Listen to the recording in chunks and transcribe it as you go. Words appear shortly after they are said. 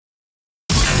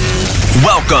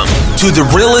Welcome to the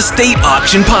Real Estate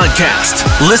Auction Podcast.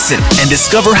 Listen and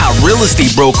discover how real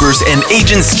estate brokers and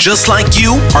agents just like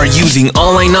you are using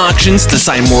online auctions to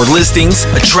sign more listings,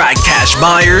 attract cash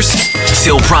buyers,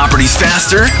 sell properties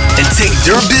faster, and take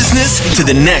their business to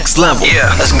the next level. Yeah,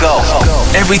 let's go.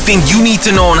 Everything you need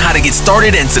to know on how to get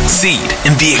started and succeed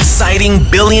in the exciting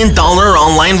billion-dollar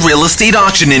online real estate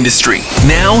auction industry.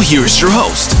 Now, here's your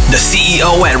host, the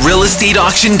CEO at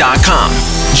realestateauction.com,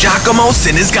 Giacomo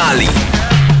Sinisgali.